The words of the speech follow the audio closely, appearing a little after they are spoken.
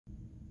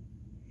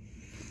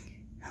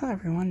Hello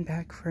everyone,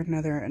 back for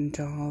another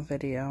doll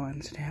video,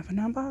 and today I have an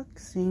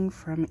unboxing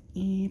from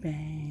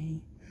eBay.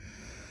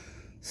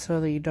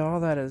 So the doll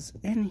that is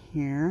in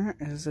here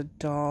is a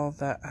doll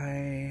that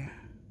I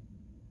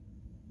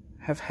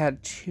have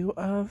had two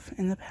of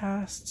in the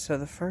past. So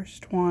the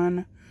first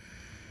one,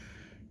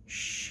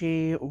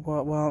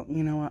 well,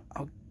 you know what,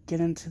 I'll get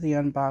into the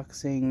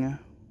unboxing,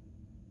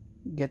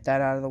 get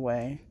that out of the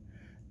way,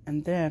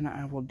 and then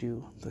I will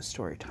do the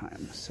story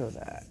time so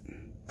that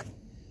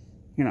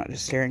you're not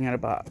just staring at a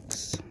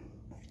box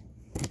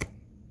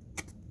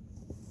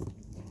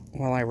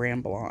while I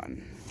ramble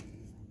on,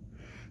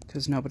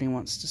 because nobody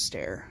wants to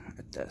stare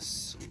at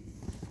this.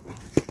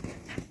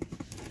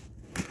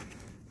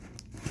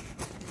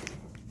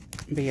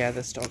 But yeah,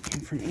 this doll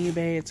came from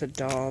eBay. It's a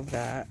doll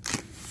that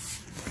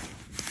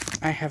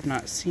I have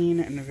not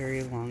seen in a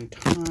very long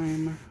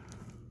time.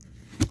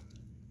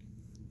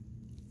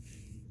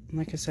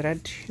 Like I said, I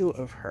had two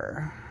of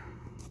her.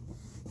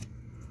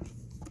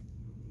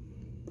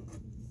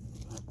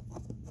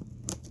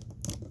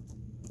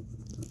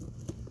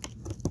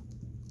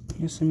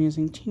 Yes, I'm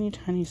using teeny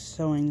tiny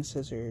sewing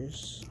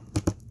scissors,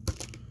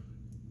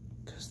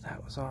 because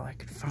that was all I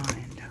could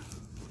find.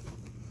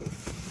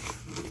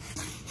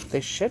 They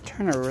should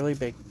turn a really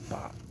big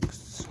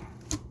box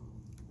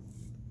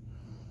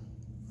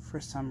for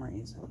some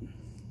reason.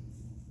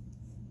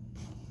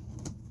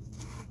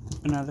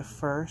 Now, the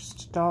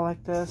first doll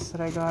like this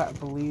that I got, I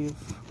believe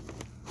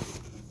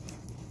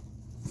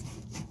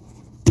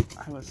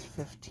I was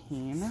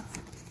 15.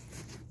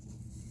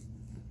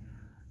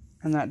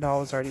 And that doll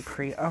was already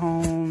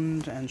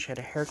pre-owned, and she had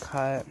a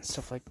haircut and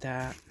stuff like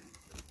that.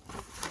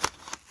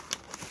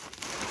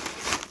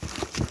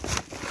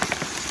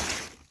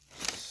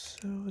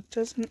 So it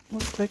doesn't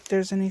look like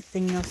there's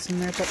anything else in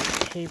there but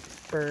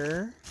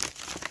paper.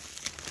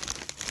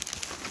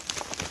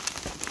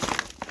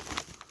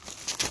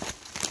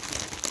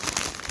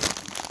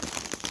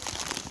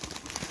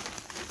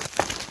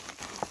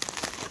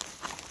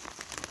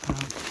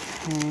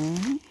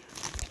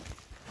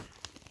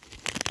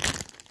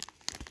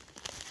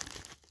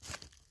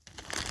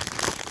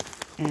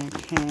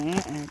 Okay.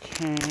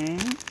 Okay.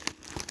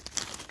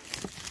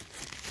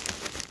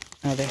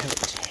 Oh, they have it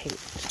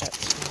taped,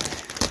 that's why.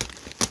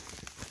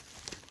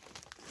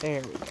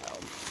 There we go.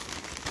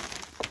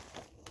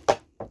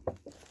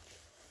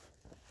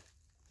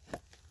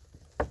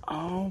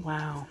 Oh,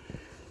 wow.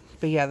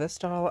 But yeah, this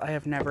doll, I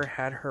have never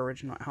had her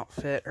original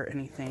outfit or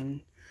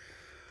anything.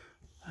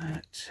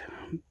 But,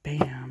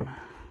 bam.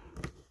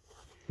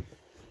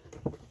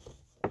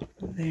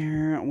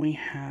 There we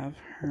have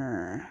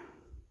her.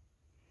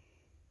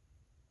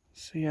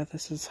 So yeah,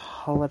 this is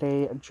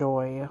Holiday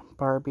Joy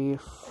Barbie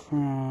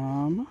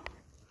from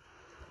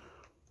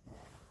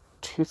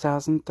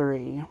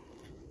 2003.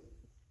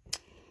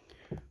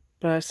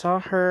 But I saw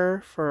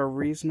her for a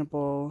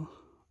reasonable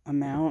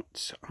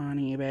amount on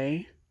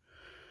eBay.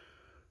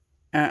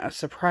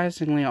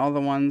 Surprisingly, all the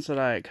ones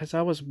that because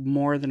I was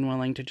more than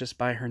willing to just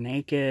buy her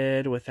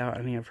naked without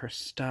any of her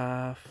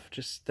stuff,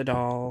 just the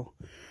doll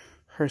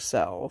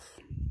herself.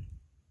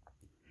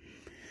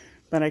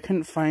 But I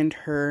couldn't find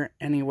her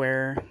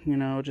anywhere, you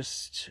know,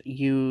 just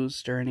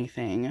used or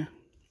anything.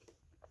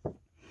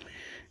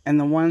 And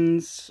the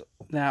ones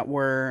that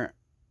were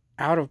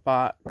out of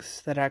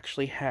box that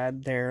actually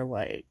had their,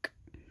 like,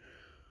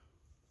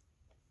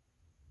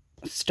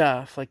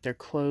 stuff, like their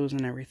clothes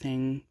and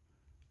everything,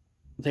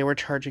 they were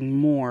charging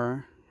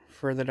more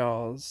for the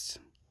dolls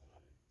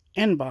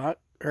in box,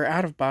 or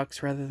out of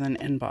box rather than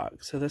in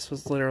box. So this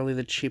was literally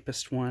the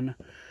cheapest one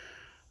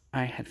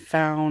I had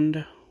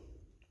found.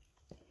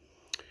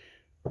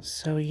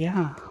 So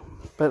yeah,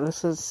 but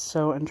this is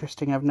so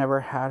interesting. I've never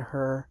had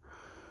her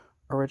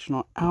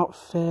original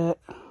outfit.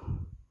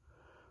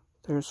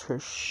 There's her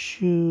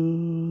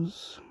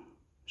shoes.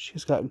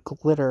 She's got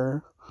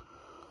glitter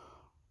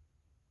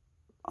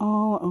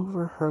all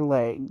over her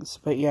legs.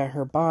 But yeah,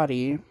 her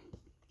body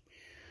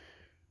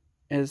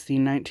is the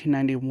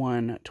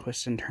 1991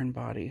 twist and turn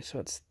body. So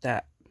it's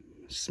that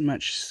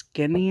much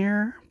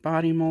skinnier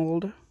body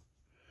mold.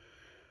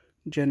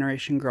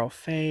 Generation girl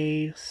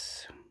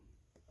face.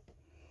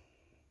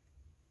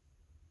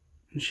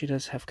 And she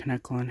does have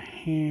Kanekalon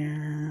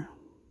hair.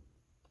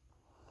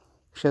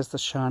 She has the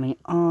shiny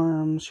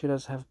arms. She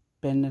does have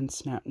bend and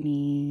snap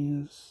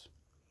knees.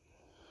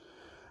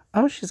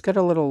 Oh, she's got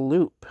a little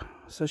loop.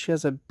 So she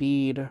has a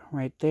bead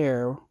right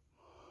there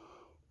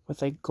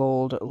with a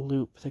gold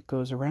loop that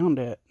goes around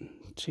it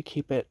to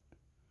keep it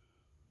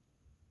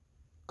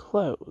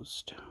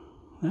closed.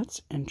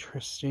 That's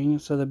interesting.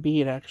 So the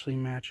bead actually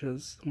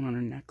matches the one on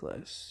her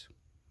necklace.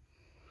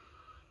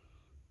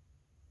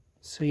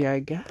 So yeah, I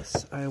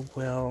guess I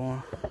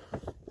will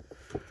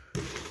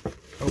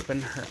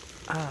open her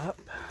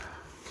up,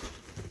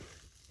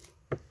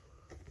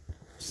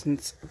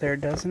 since there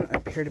doesn't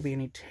appear to be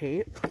any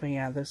tape. But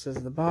yeah, this is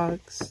the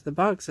box. The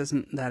box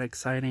isn't that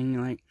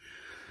exciting. Like,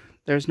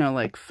 there's no,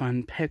 like,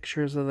 fun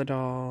pictures of the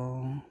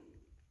doll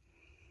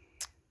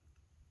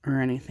or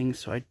anything,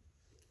 so I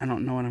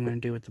don't know what I'm going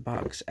to do with the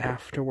box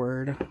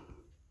afterward.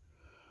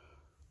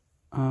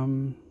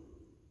 Yeah,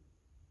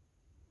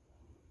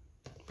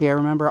 I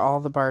remember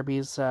all the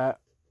Barbies that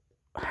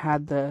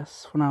had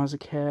this when I was a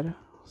kid.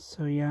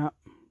 So yeah,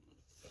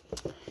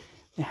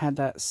 it had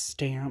that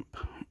stamp.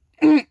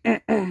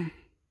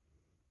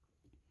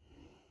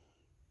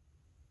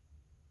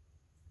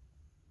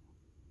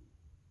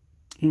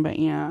 But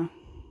yeah,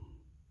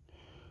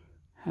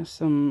 has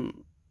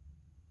some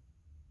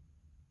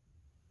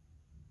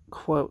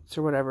quotes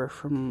or whatever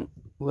from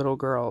little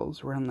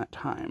girls around that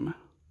time.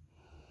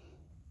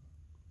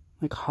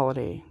 Like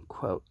holiday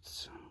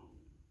quotes.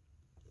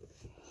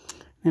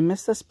 I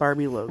miss this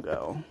Barbie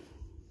logo.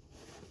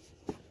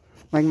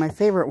 Like, my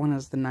favorite one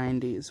is the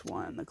 90s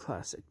one, the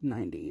classic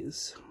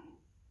 90s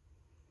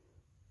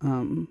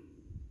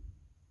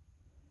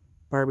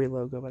Barbie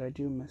logo, but I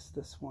do miss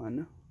this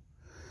one.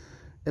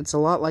 It's a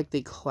lot like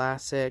the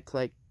classic,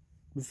 like,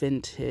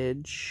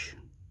 vintage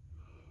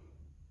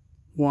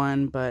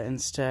one, but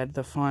instead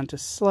the font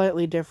is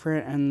slightly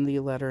different and the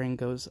lettering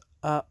goes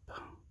up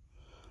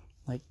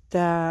like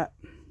that.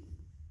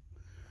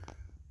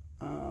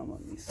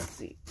 Let me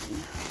see.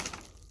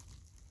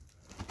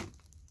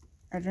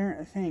 I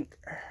don't think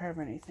I have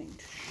anything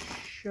to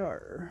show.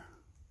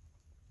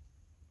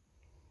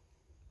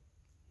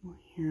 Well,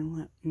 here,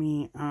 let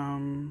me,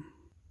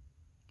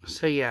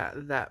 so yeah,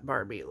 that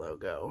Barbie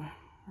logo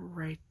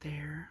right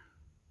there.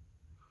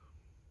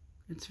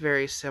 It's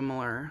very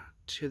similar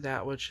to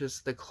that, which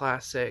is the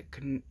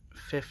classic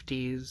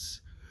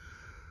 50s,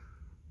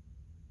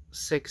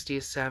 60s,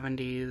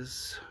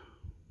 70s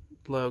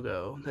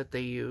logo that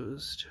they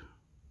used.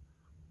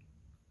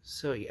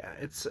 So yeah,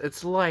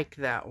 it's like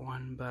that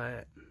one,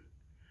 but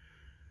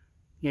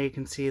yeah, you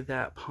can see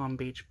that Palm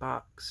Beach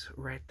box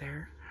right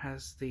there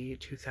has the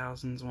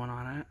 2000s one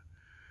on it.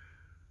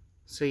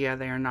 So yeah,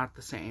 they are not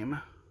the same.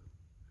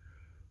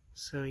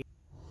 So yeah.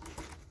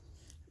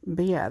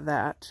 But yeah,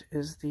 that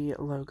is the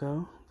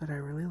logo that I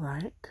really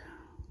like.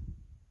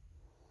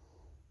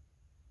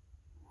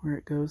 Where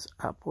it goes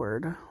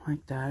upward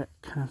like that, it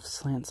kind of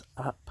slants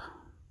up.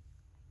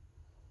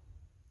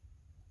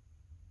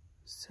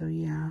 So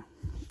yeah.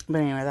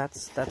 But anyway,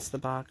 that's the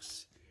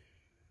box.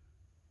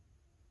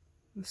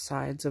 The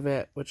sides of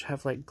it, which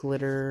have like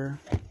glitter.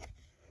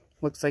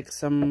 Looks like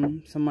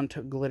someone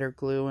took glitter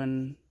glue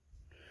and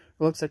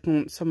it looks like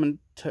someone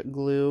took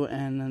glue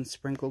and then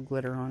sprinkled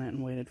glitter on it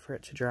and waited for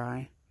it to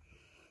dry.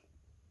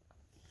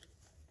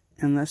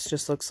 And this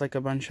just looks like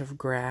a bunch of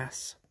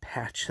grass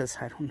patches.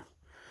 I don't know.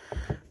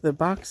 The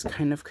box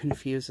kind of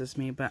confuses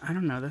me, but I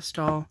don't know. This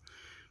doll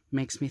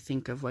makes me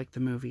think of like the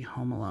movie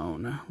Home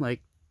Alone.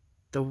 Like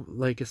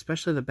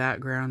especially the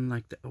background,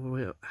 like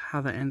how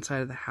the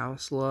inside of the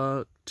house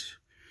looked.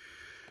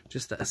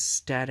 Just the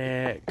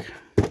aesthetic.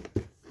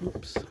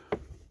 Oops.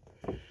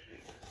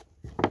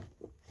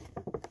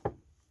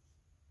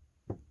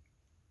 But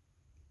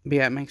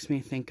yeah, it makes me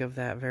think of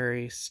that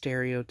very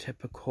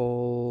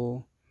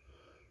stereotypical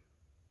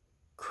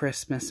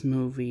Christmas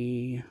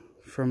movie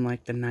from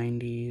like the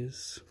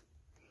 90s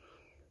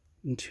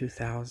and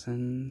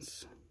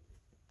 2000s.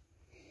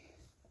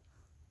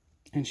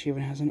 And she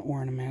even has an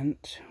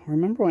ornament.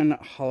 Remember when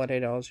holiday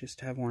dolls used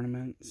to have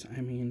ornaments?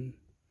 I mean,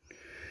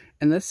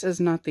 and this is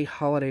not the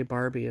holiday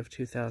Barbie of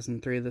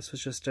 2003. This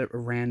was just a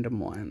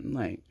random one.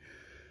 Like,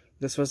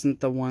 this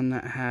wasn't the one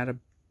that had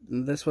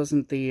this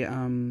wasn't the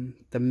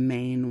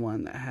main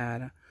one that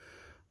had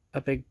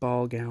a big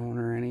ball gown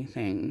or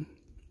anything.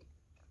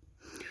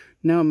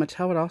 No,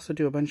 Mattel would also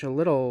do a bunch of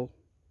little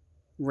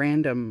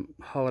random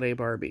holiday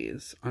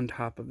Barbies on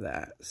top of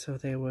that. So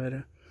they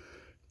would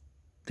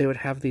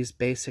have these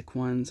basic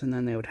ones and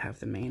then they would have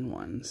the main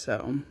one.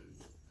 So,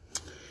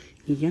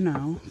 you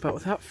know, but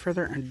without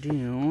further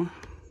ado,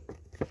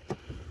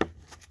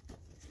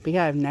 but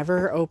yeah, I've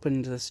never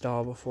opened this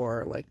doll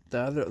before. Like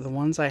the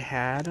ones I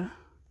had,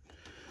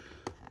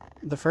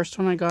 the first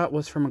one I got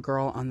was from a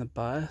girl on the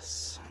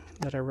bus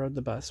that I rode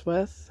the bus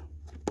with.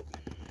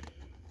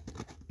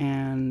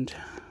 And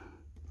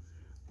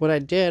what I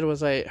did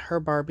was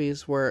her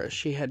Barbies were,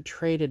 she had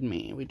traded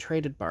me. We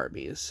traded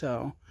Barbies.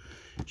 So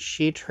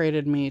she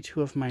traded me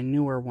 2 of my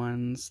newer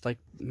ones. Like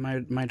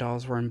my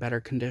dolls were in better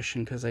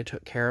condition because I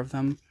took care of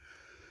them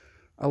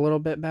a little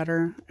bit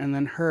better. And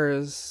then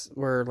hers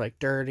were like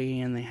dirty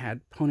and they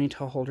had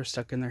ponytail holders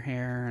stuck in their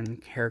hair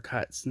and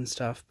haircuts and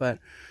stuff. But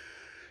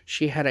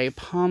she had a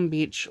Palm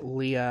Beach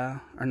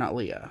a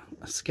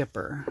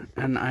Skipper,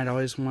 and I'd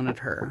always wanted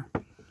her.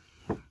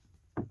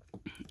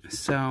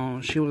 So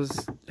she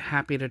was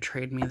happy to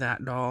trade me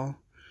that doll.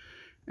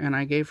 And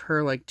I gave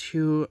her like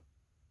 2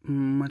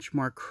 much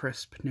more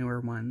crisp,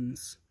 newer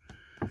ones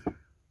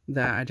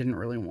that I didn't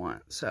really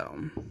want.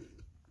 So,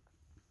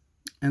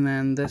 and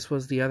then this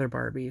was the other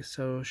Barbie.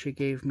 So she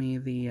gave me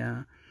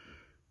the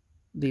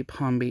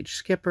Palm Beach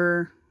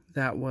Skipper.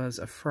 That was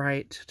a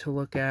fright to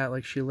look at.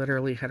 Like, she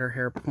literally had her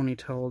hair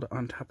ponytailed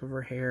on top of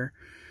her hair.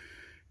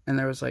 And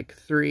there was like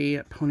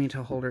 3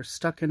 ponytail holders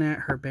stuck in it.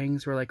 Her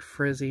bangs were like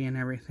frizzy and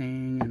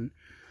everything and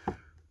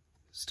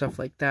stuff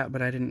like that.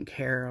 But I didn't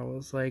care. I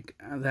was like,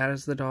 that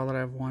is the doll that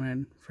I've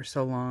wanted for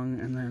so long.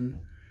 And then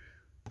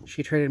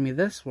she traded me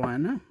this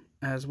one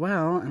as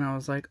well, and I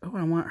was like, oh,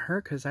 I want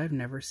her because I've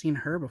never seen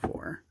her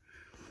before.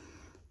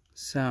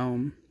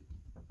 So,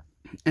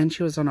 and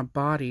she was on a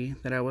body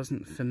that I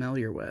wasn't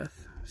familiar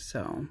with,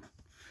 so,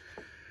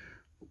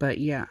 but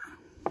yeah.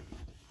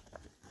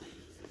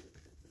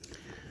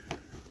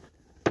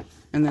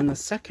 And then the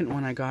second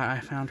one I got, I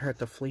found her at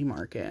the flea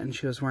market, and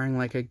she was wearing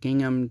like a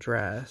gingham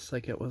dress,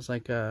 like it was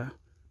like a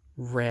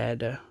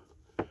red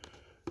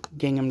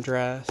gingham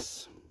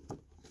dress.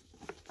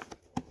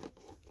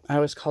 I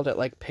always called it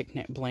like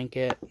picnic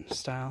blanket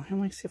style. Let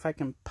me see if I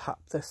can pop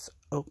this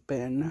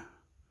open. I'm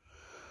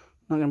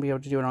not going to be able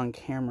to do it on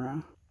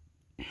camera.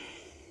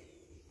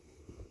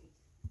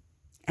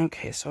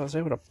 Okay, so I was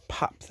able to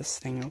pop this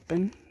thing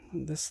open.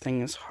 This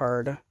thing is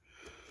hard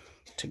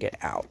to get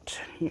out,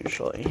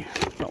 usually.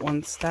 But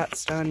once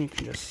that's done, you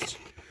can just...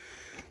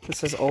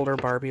 This is older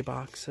Barbie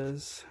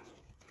boxes.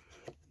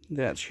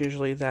 That's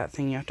usually that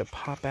thing you have to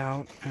pop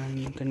out,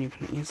 and then you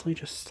can easily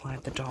just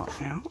slide the doll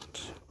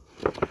out.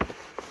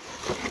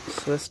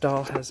 So this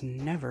doll has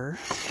never,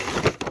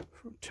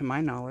 to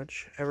my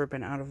knowledge, ever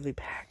been out of the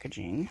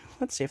packaging.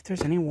 Let's see if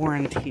there's any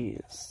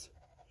warranties.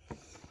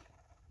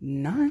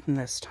 None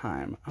this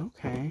time.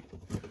 Okay.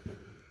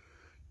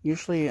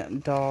 Usually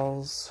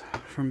dolls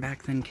from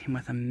back then came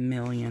with a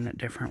million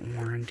different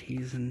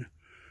warranties and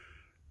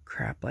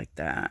crap like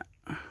that.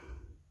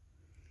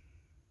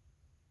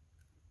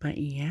 But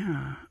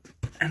yeah.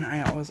 And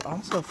I was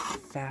also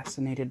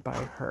fascinated by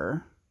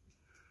her.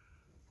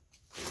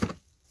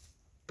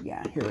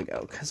 Yeah, here we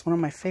go. Because one of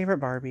my favorite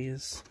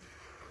Barbies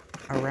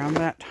around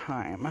that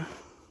time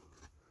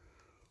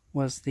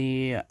was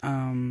the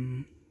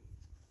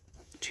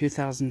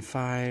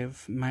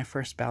 2005 My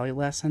First Ballet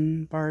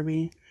Lesson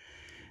Barbie.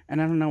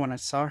 And I don't know, when I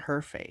saw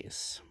her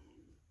face,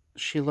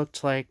 she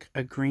looked like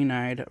a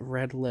green-eyed,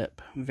 red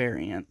lip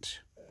variant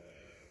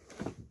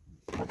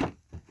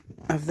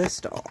of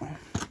this doll.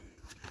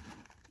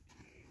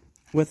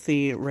 With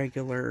the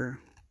regular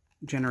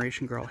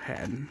Generation Girl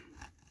head.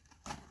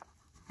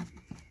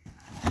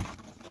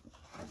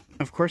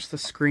 Of course, the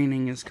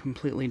screening is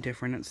completely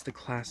different. It's the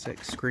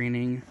classic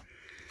screening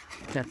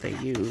that they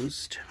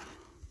used.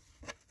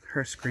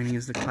 Her screening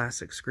is the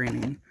classic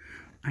screening,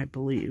 I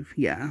believe.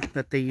 Yeah,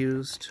 that they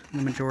used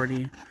the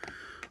majority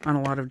on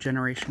a lot of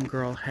Generation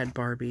Girl head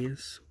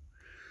Barbies.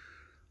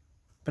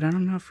 But I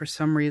don't know, for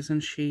some reason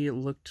she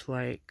looked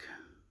like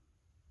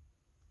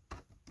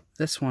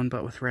this one,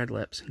 but with red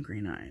lips and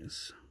green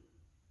eyes.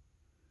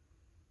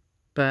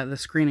 But the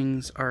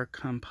screenings are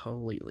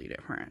completely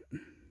different.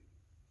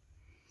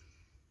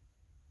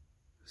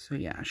 So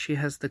yeah, she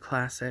has the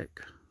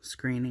classic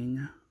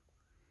screening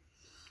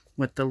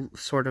with the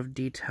sort of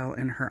detail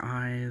in her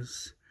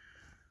eyes,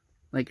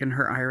 like in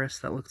her iris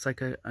that looks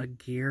like a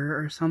gear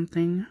or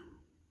something.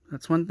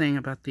 That's one thing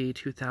about the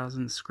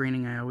 2000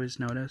 screening I always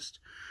noticed,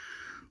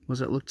 was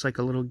it looked like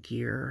a little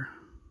gear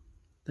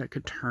that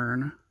could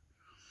turn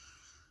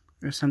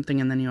or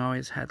something, and then you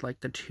always had like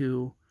the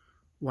 2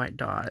 white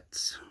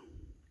dots.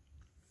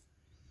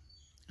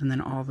 And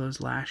then all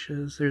those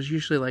lashes. There's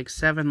usually like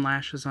 7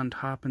 lashes on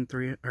top and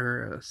 3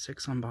 or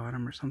 6 on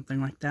bottom or something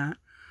like that.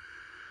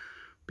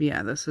 But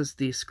yeah, this is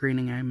the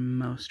screening I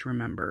most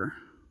remember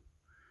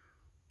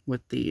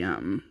with the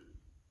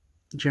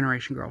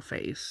Generation Girl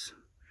face.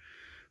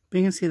 But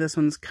you can see this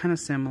one's kind of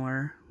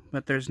similar,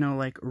 but there's no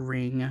like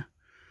ring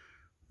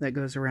that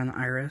goes around the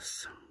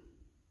iris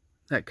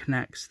that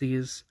connects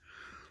these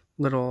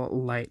little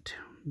light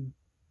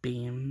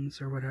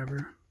beams or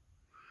whatever.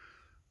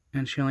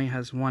 And she only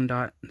has 1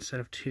 dot instead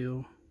of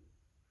 2.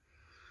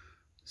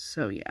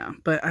 So yeah,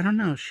 but I don't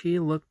know, she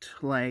looked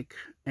like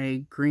a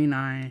green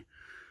eye,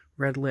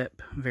 red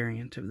lip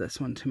variant of this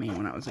one to me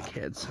when I was a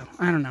kid, so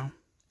I don't know.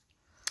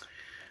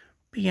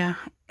 But yeah,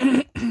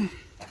 let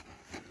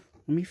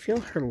me feel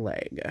her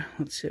leg.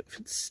 Let's see if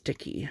it's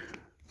sticky.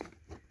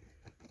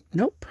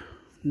 Nope,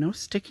 no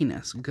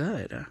stickiness,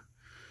 good.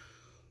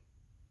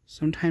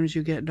 Sometimes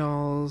you get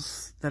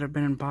dolls that have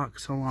been in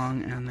box so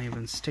long and they've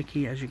been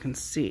sticky, as you can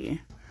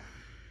see.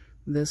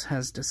 This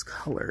has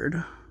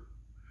discolored.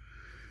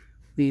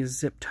 These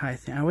zip tie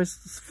things. I always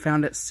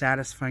found it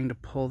satisfying to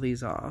pull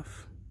these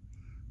off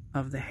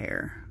of the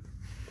hair.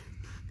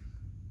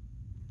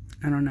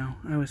 I don't know.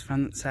 I always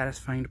found it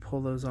satisfying to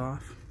pull those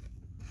off.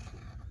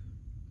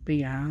 But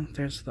yeah,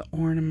 there's the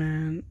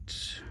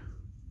ornament.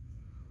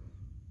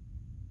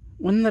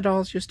 When the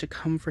dolls used to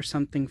come for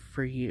something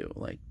for you,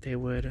 like they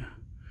would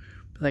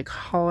be like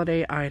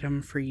holiday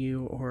item for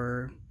you,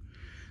 or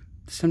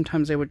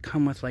sometimes they would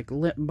come with like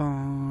lip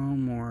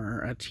balm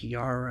or a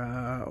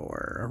tiara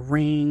or a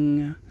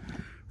ring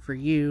for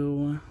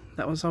you.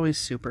 That was always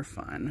super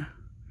fun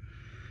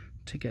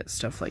to get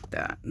stuff like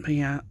that. But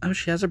yeah, oh,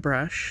 she has a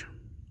brush.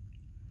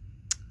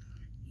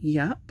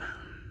 Yep.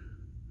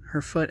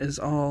 Her foot is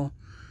all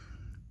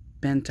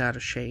bent out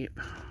of shape.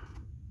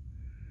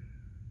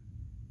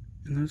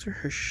 And those are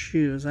her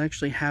shoes. I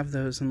actually have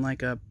those in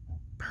like a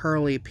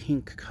pearly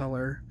pink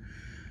color.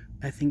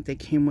 I think they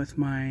came with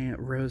my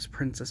Rose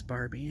Princess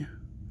Barbie.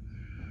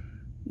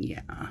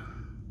 Yeah.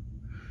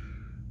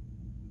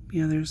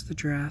 Yeah, there's the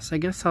dress. I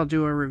guess I'll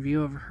do a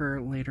review of her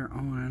later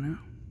on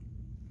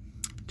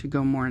to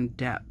go more in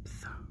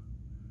depth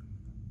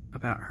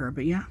about her.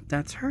 But yeah,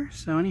 that's her.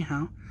 So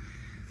anyhow,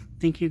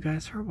 thank you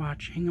guys for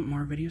watching.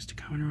 More videos to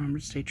come, and remember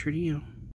to stay true to you.